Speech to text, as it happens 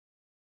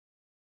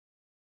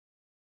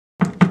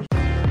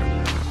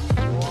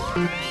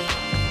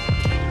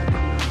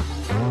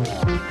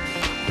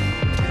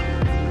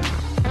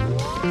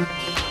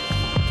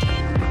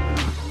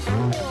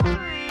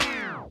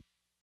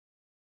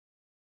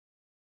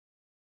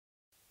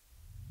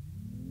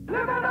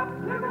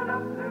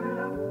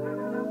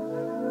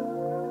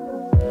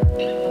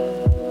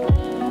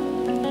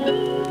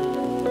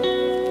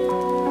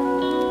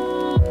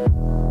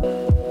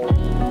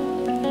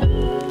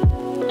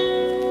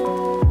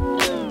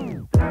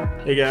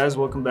Hey guys,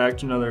 welcome back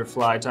to another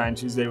Fly Tying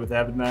Tuesday with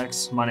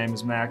AvidMax. My name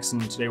is Max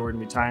and today we're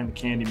going to be tying the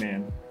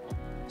Candyman.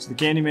 So the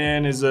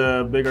Candyman is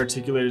a big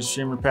articulated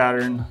streamer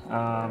pattern.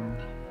 I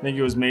think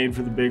it was made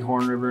for the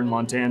Bighorn River in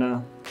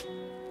Montana,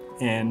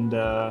 and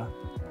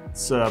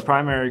its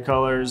primary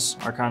colors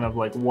are kind of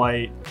like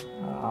white,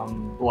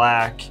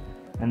 black,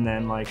 and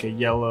then like a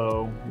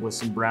yellow with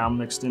some brown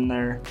mixed in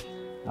there.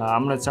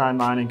 I'm going to tie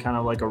mine in kind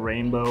of like a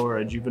rainbow or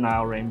a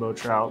juvenile rainbow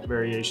trout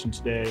variation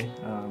today,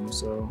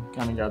 so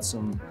kind of got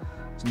some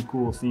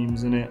cool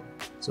themes in it.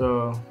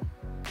 So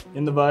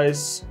in the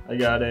vise I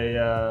got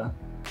a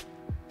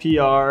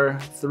PR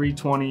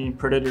 320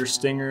 Predator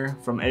Stinger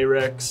from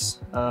Arex.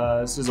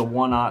 This is a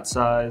 1/0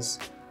 size.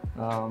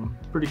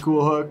 Pretty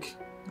cool hook.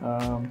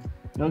 You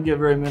don't get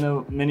very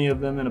many of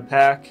them in a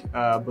pack,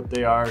 but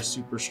they are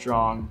super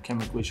strong,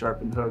 chemically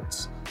sharpened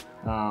hooks.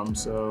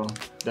 So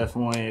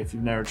definitely, if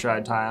you've never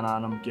tried tying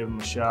on them, give them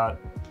a shot.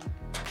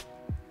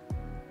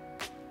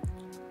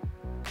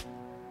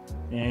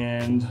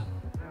 And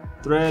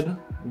thread,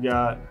 we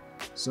got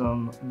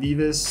some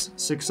Vivus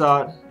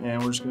 6/0,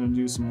 and we're just going to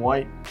do some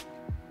white.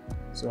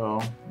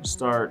 So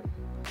start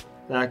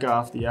back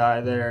off the eye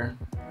there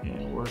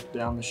and work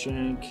down the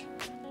shank.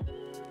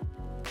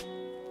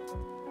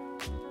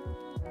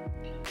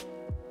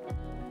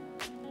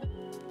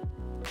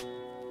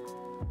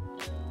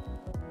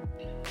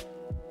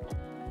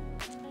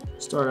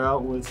 Start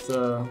out with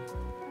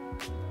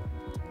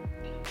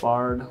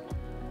barred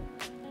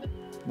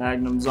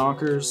Magnum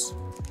Zonkers,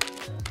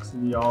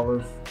 the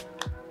olive.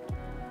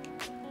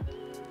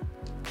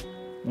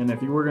 And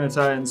if you were going to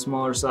tie it in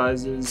smaller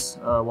sizes,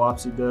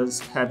 Wapsi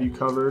does have you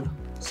covered.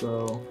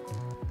 So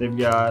they've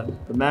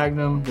got the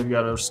Magnum, they've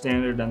got a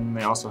standard, and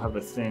they also have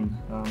a thin.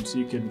 So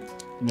you could,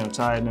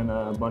 tie it in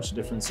a bunch of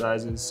different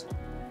sizes.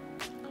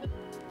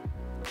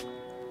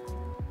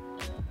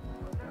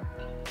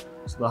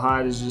 So the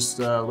hide is just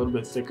a little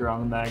bit thicker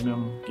on the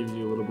Magnum, gives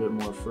you a little bit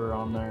more fur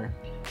on there.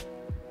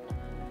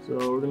 So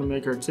we're going to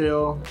make our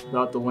tail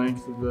about the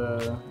length of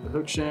the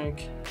hook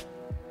shank,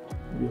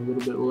 maybe a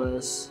little bit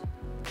less.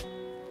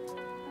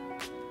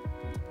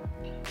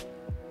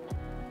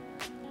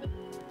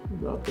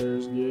 About there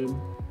is good.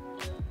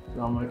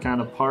 So I'm going to kind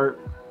of part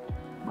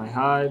my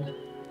hide,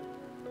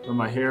 or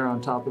my hair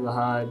on top of the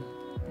hide,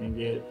 and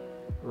get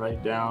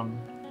right down.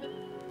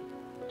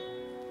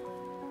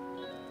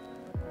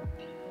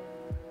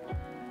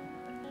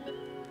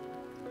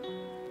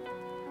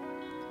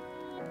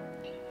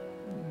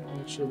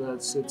 Make sure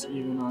that sits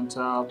even on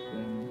top,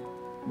 and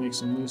make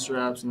some loose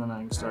wraps, and then I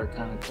can start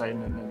kind of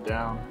tightening it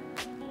down.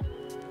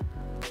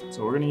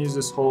 So we're going to use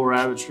this whole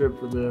rabbit strip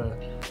for the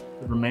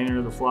remainder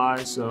of the fly,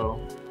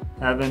 so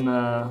having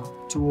a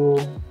tool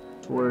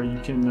to where you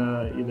can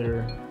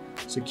either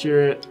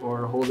secure it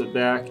or hold it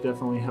back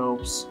definitely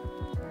helps.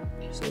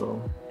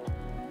 So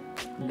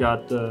we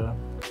got the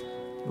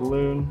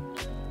loon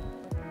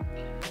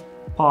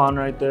pawn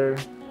right there,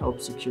 help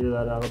secure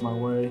that out of my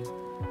way.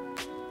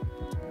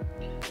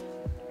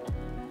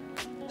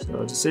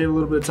 So to save a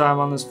little bit of time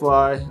on this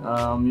fly,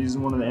 I'm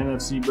using one of the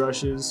NFC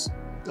brushes.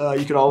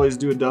 You could always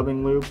do a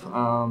dubbing loop.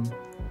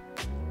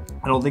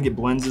 I don't think it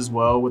blends as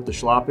well with the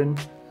schlappen,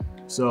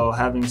 so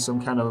having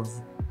some kind of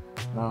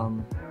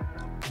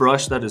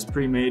brush that is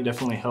pre-made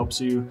definitely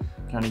helps you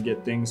kind of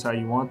get things how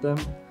you want them.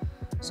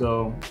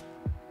 So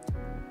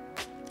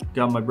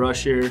got my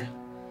brush here,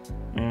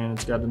 and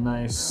it's got a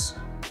nice,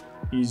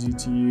 easy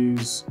to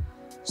use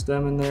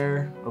stem in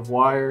there of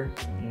wire,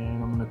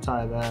 and I'm going to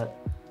tie that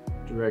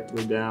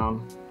directly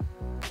down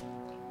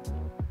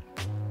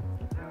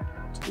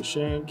to the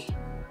shank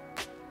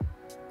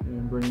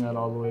and bring that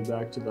all the way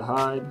back to the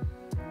hide.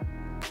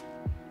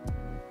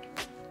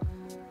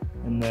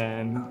 And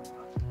then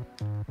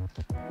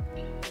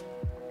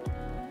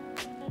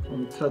I'm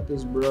going to cut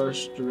this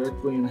brush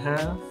directly in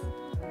half.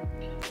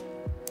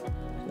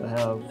 So I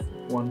have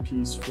one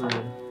piece for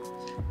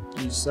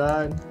each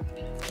side,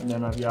 and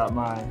then I've got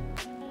my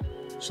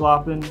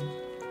schlappen,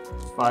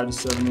 5 to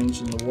 7 inch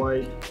in the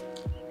white.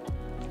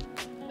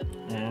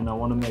 And I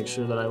want to make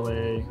sure that I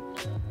lay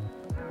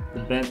the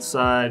bent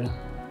side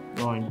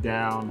going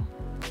down,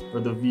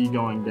 or the V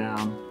going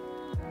down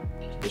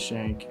to the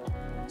shank.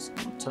 So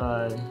I'm going to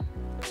tie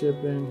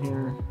tip in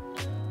here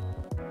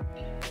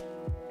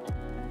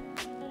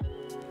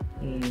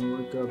and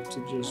work up to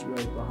just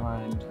right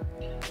behind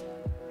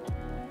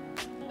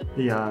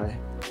the eye.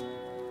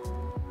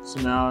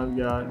 So now I've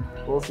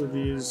got both of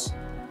these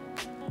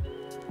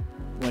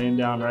laying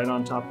down right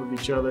on top of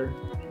each other,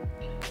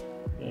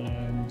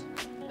 and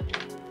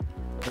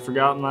I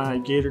forgot my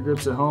gator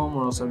grips at home,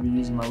 or else I'd be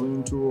using my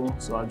loom tool.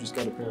 So I've just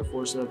got a pair of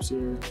forceps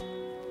here.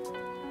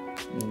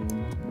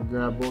 And we'll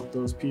grab both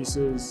those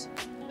pieces,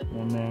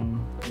 and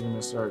then we're going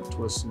to start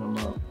twisting them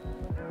up.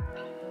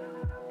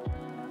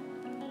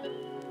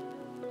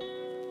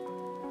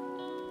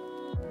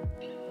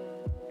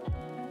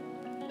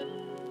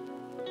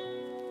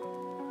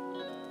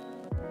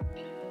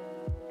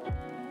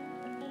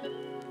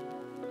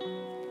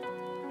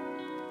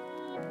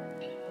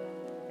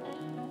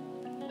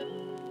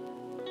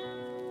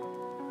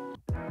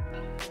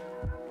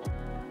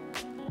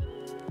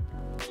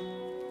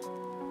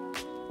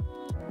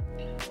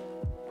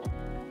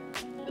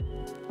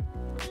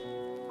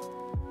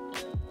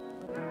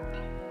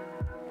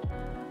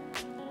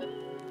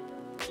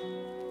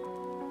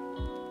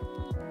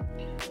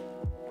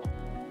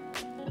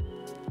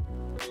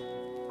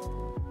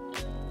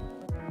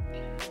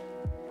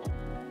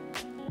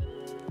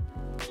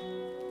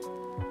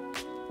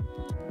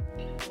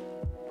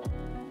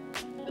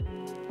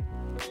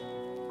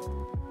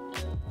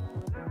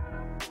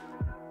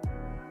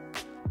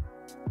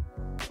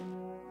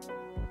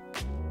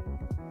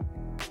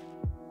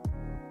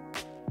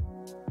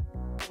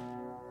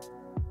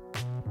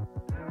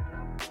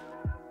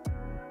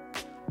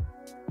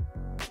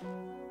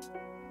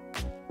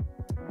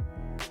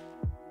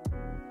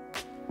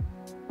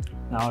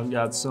 Now I've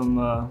got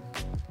some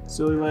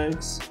silly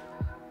legs,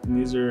 and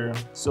these are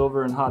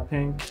silver and hot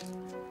pink.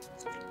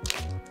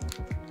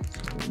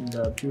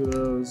 Grab 2 of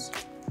those.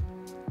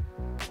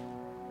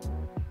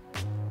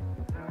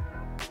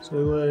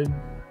 Silly leg.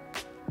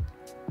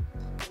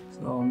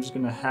 So I'm just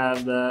gonna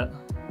have that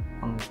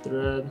on the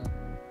thread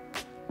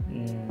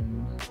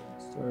and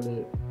start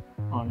it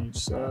on each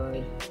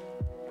side.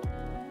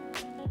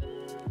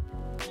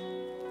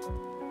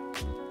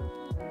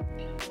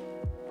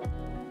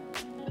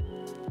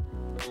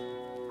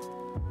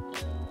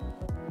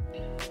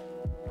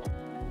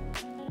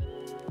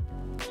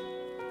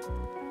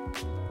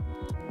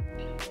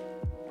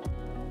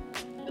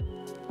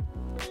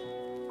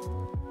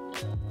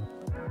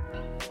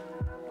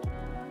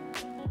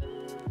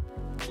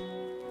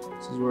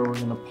 This is where we're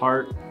going to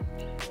part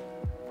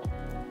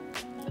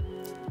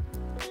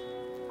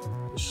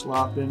the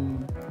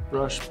schlappen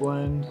brush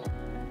blend,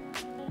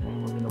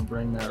 and we're going to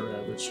bring that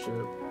rabbit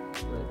strip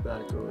right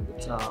back over the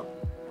top.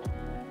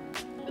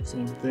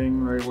 Same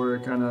thing right where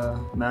it kind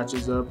of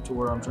matches up to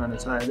where I'm trying to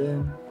tie it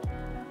in,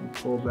 and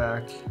pull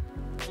back.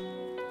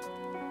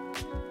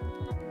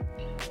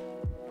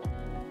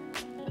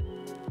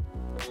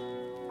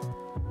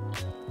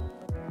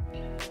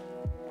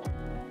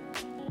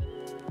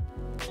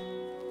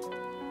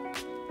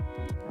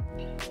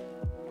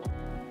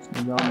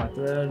 Got my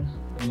thread,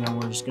 and then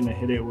we're just going to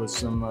hit it with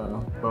some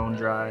bone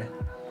dry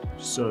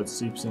just so it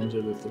seeps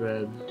into the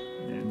thread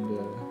and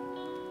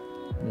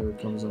never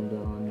comes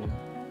undone on you.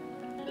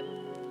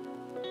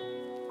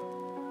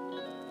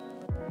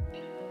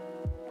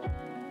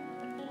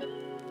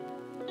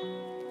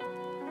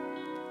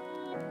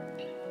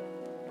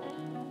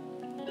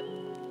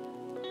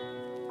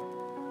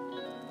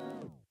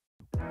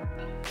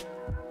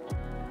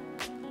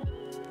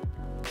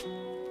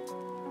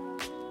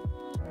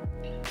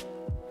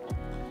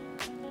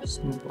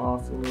 Snip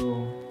off the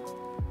little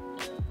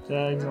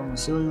tags on the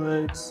silly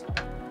legs,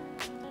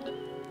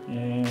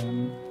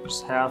 and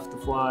just half the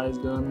fly is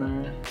done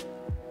there.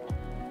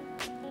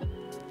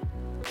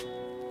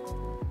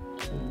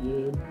 Pretty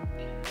good.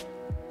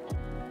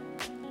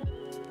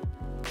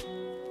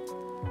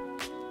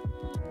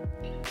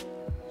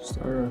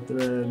 Start our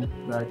thread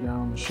back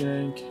down the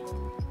shank.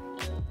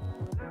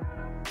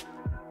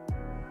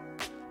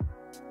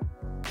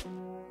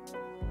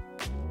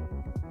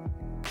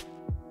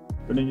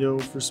 Gonna go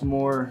for some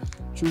more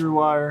shooter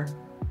wire.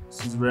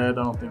 This is red.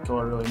 I don't think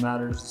color really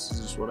matters. This is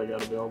just what I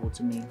got available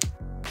to me.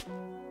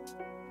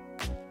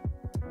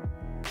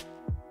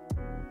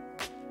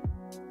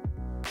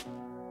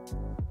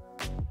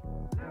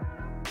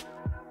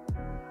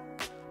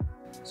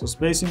 So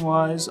spacing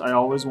wise, I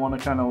always want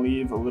to kind of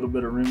leave a little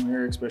bit of room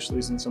here,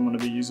 especially since I'm going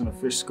to be using a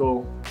fish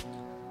skull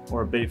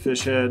or a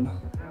baitfish head.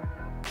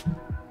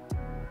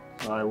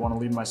 So I want to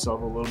leave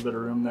myself a little bit of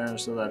room there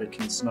so that it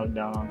can snug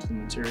down onto the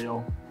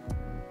material.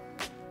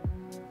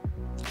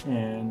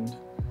 And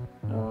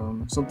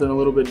something a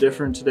little bit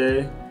different today,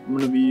 I'm going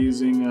to be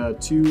using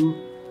 2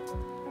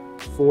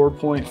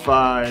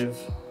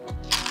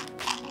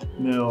 4.5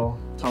 mil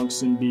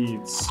tungsten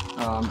beads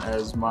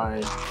as my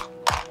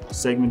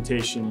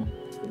segmentation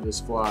for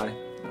this fly.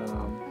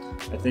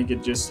 I think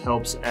it just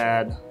helps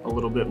add a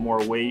little bit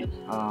more weight,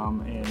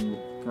 and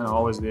kind of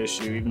always the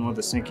issue, even with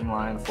a sinking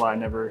line, the fly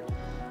never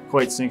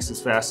quite sinks as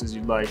fast as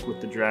you'd like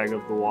with the drag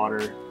of the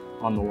water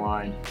on the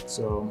line.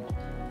 So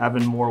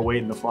having more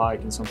weight in the fly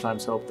can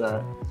sometimes help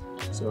that.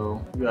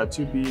 So we got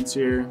 2 beads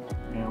here,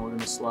 and we're going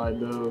to slide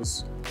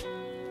those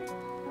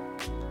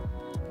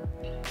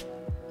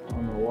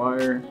on the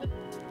wire,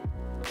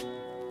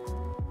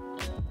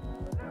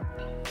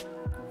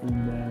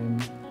 and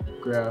then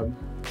grab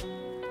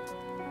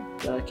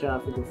back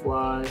half of the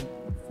fly,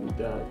 feed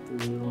that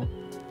through,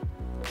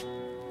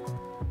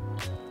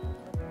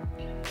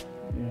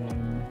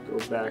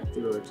 back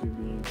through our 2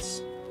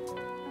 beads.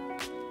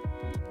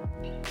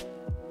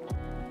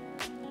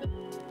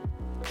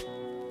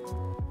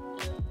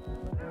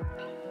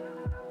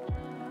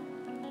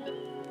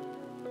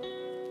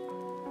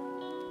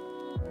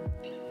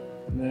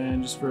 And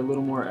then just for a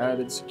little more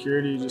added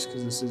security, just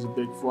because this is a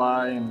big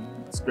fly and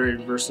it's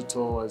very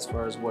versatile as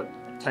far as what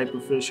type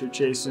of fish you're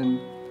chasing,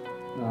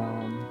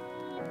 I'm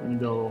going to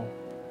go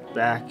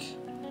back,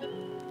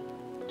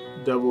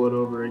 double it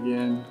over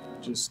again,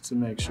 just to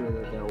make sure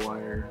that that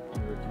wire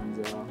never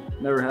comes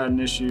out. Never had an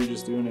issue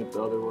just doing it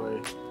the other way,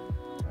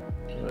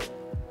 but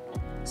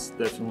this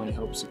definitely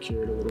helps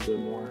secure it a little bit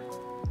more.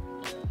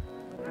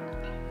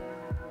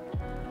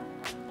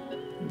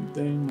 Same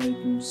thing, you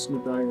can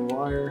snip out your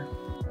wire.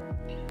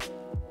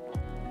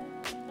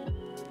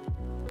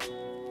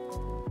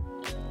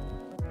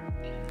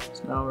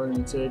 So now we're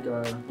going to take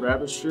our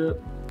rabbit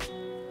strip,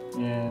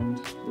 and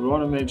we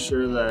want to make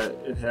sure that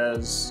it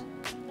has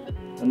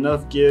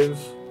enough give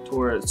to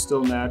where it's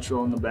still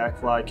natural and the back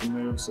fly can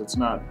move, so it's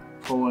not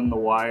pulling the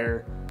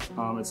wire,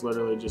 it's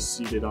literally just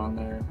seated on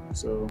there.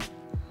 So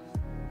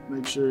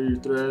make sure your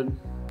thread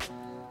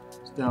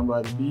is down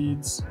by the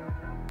beads,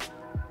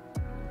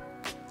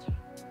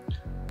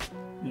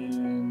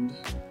 and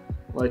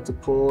I like to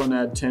pull and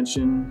add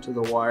tension to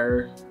the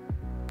wire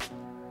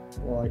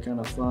while I kind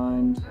of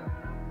find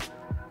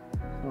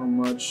how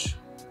much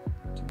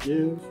to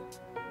give,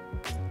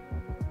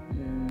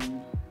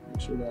 and make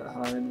sure that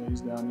hide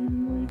lays down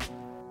evenly.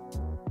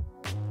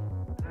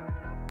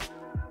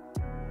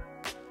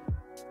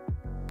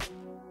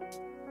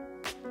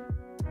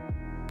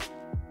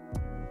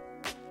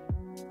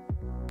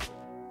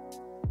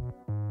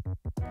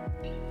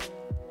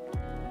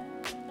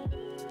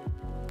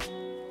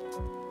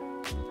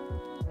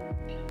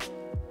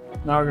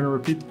 Now we're going to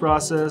repeat the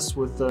process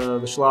with the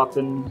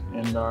schlappen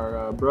and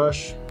our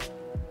brush.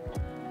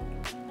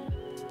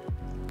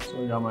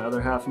 So I got my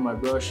other half of my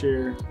brush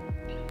here.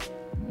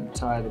 I'm going to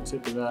tie the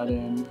tip of that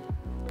in.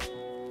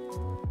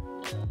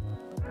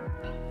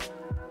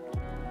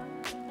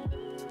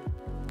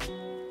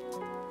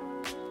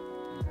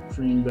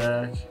 Preen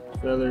back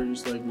feather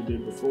just like we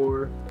did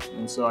before.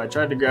 And so I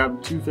tried to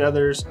grab 2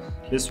 feathers,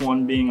 this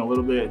one being a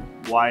little bit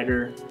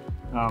wider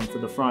for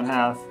the front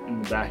half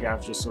and the back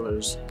half, just so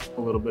there's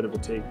a little bit of a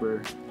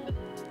taper.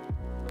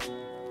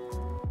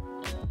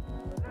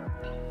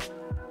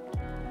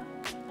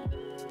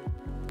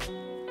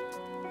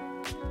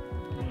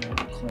 And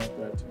clamp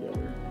that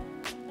together.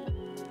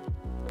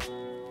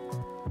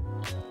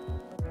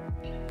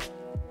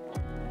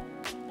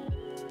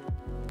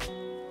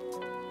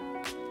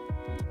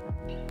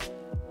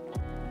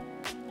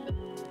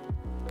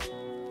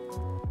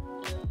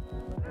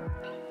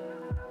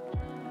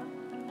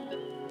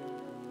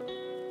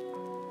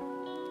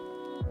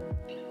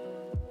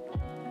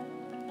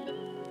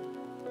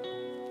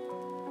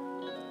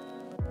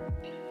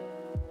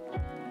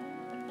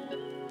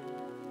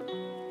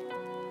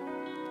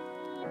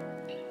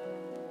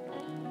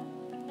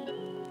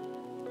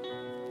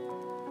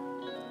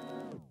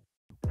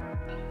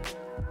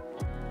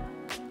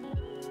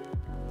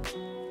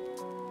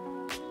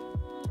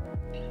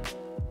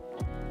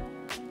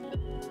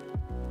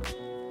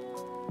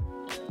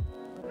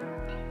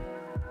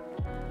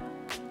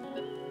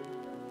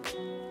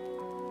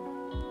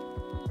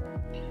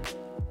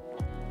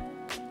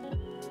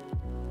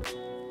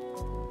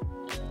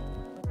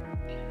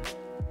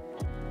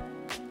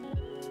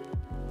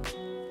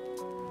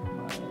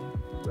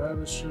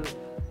 Rabbit strip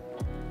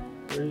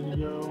ready to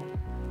go.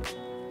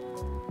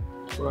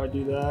 Before I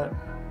do that,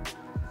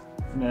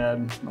 I'm gonna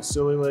add my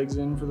silly legs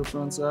in for the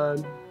front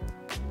side.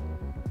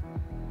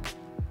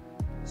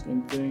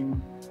 Same thing,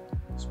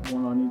 just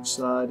one on each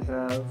side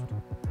halved.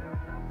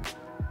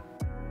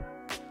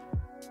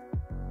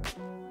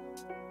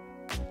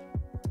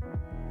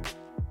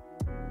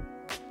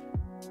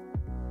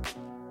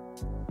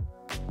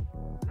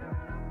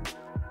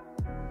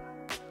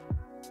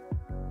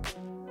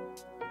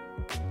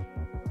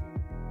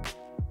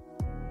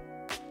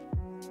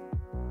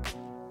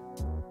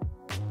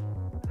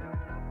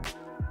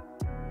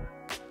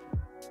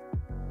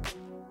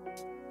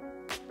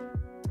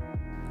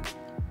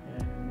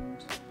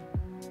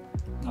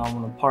 Now I'm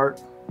going to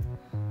part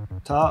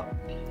top.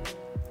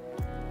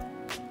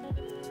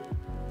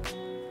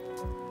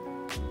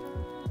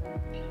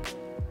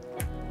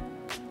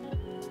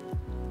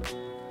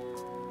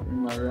 Bring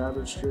my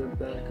rabbit strip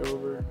back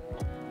over.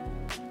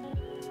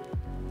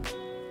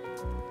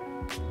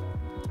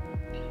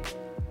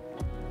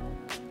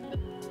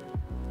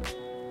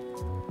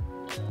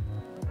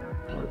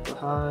 Part the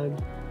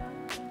hide.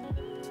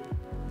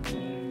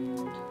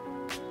 And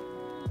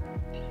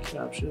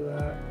capture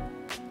that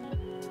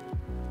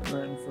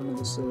right in front of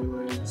the silly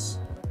legs.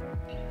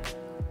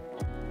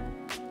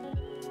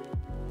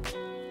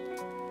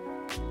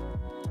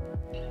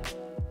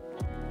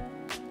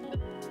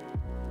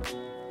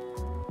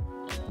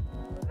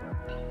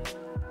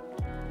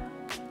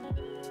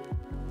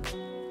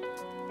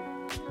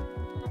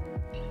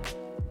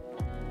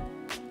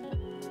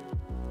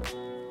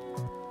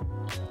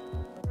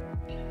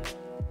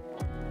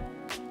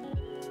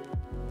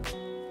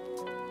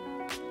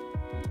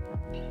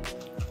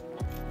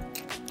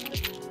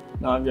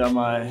 Now I've got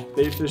my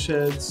baitfish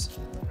heads.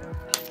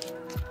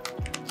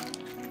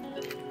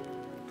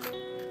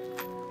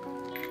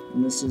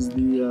 And this is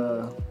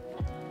the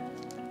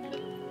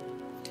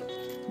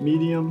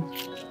medium,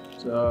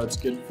 so it's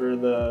good for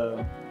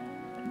the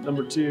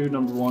number 2,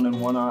 number 1, and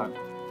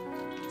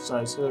 1/0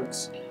 size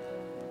hooks.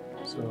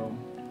 So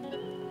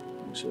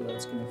make sure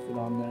that's going to fit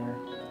on there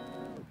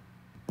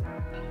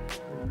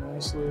very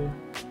nicely.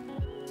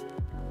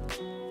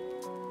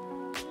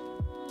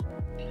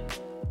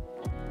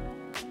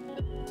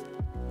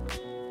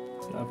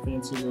 Got a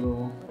fancy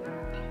little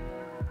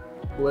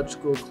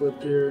electrical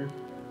clip here.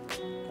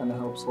 Kind of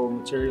helps hold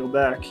material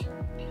back.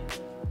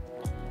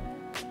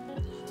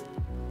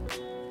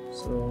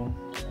 So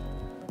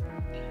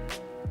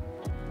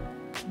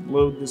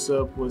load this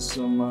up with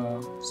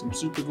some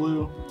super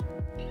glue.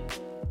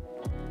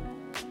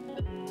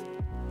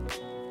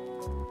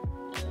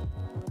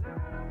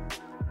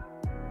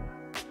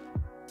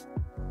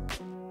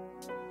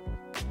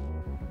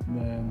 And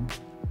then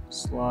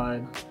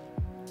slide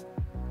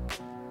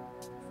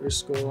fish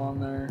skull on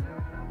there.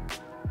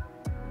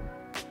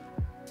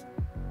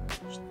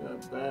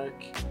 Back,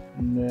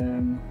 and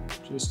then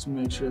just to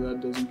make sure that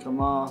doesn't come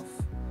off,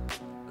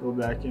 go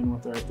back in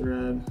with our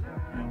thread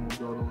and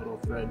we'll build a little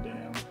thread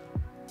dam.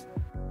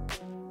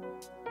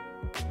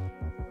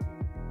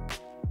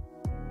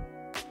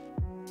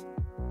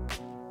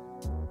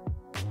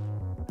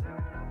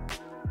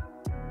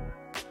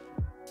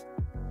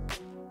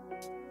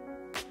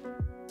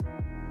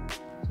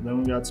 So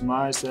then we got some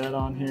eyes to add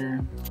on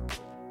here.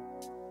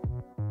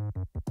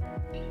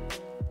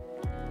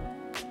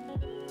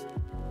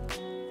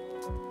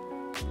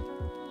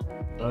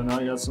 Now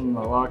I got some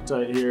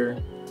Loctite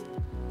here,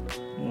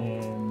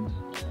 and I'm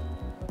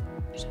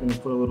just going to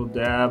put a little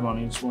dab on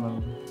each one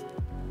of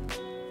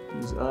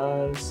these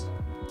eyes.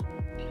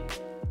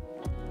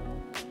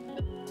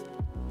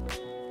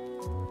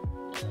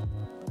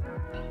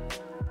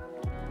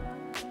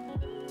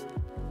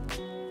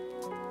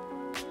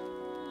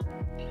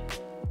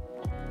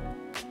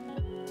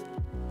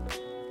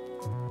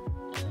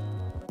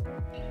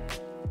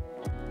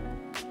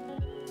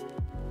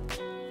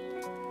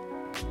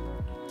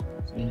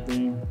 Same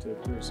thing,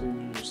 tip or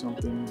scissors or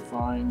something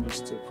fine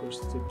just to push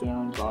the tip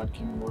down. Rod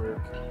can work.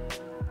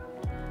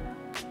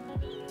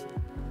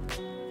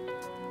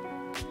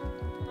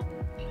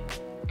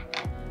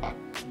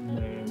 And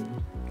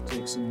then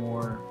take some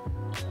more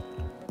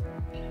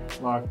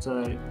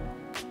Loctite,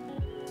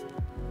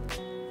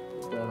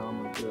 put that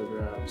on the thread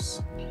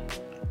wraps.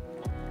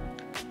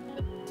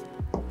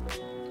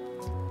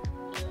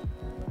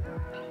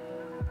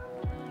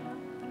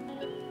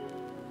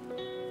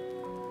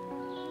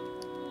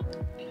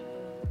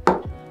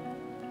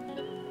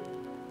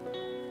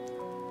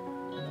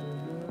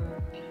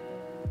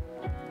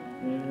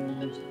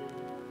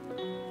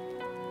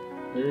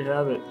 There you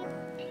have it,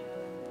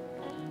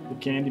 the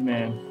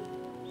Candyman.